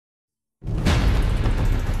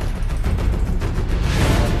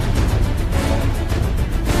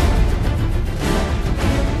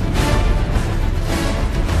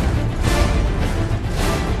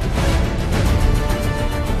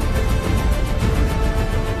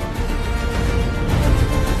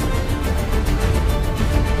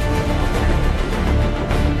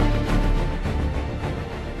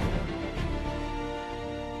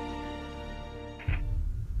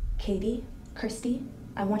Kirsty,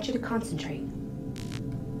 I want you to concentrate.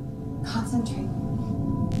 Concentrate?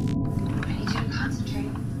 I need you to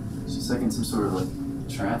concentrate. She's like in some sort of like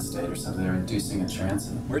trance state or something. They're inducing a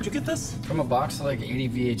trance. Where'd you get this? From a box of like 80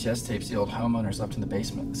 VHS tapes the old homeowners left in the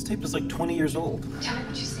basement. This tape is like 20 years old. Tell me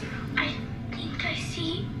what you see. I think I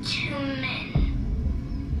see two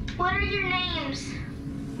men. What are your names?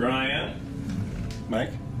 Brian?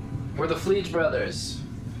 Mike? We're the Fleege brothers.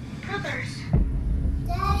 Brothers.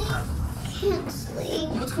 Daddy, I can't sleep.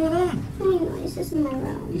 What's going on? I hear noises in my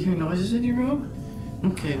room. You hear noises in your room?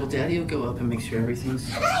 Okay, well, Daddy will go up and make sure everything's...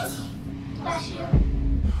 Bless you.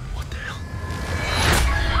 What the hell?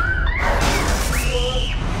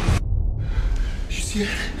 Did you see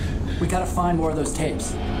that? We gotta find more of those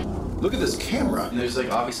tapes. Look at this camera. And there's like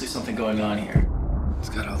obviously something going on here. It's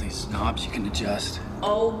got all these knobs you can adjust.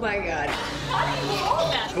 Oh my god.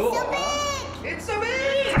 Cool. It's so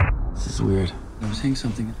big! This is weird. I'm saying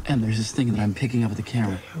something, and there's this thing that I'm picking up with the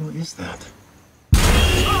camera. What is that? I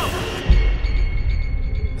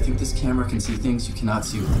think this camera can see things you cannot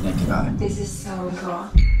see with the naked eye. This is so cool.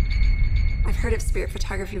 I've heard of spirit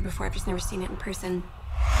photography before, I've just never seen it in person.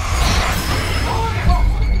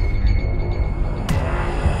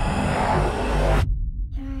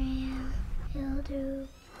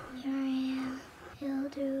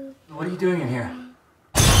 What are you doing in here?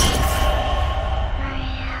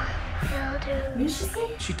 What did she say?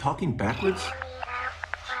 Is she talking backwards?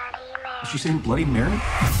 Is she saying Bloody Mary?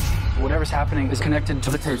 Whatever's happening is connected to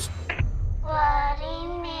the tapes. Bloody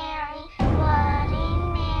Mary, Bloody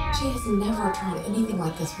Mary. She has never tried anything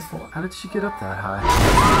like this before. How did she get up that high?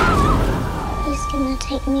 He's gonna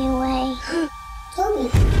take me away. Toby.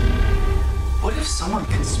 What if someone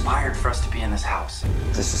conspired for us to be in this house?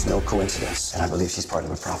 This is no coincidence, and I believe she's part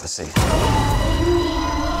of a prophecy.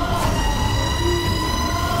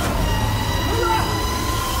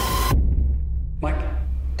 Mike,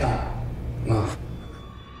 don't move.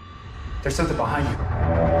 There's something behind you.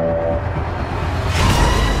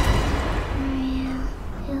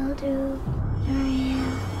 He'll do.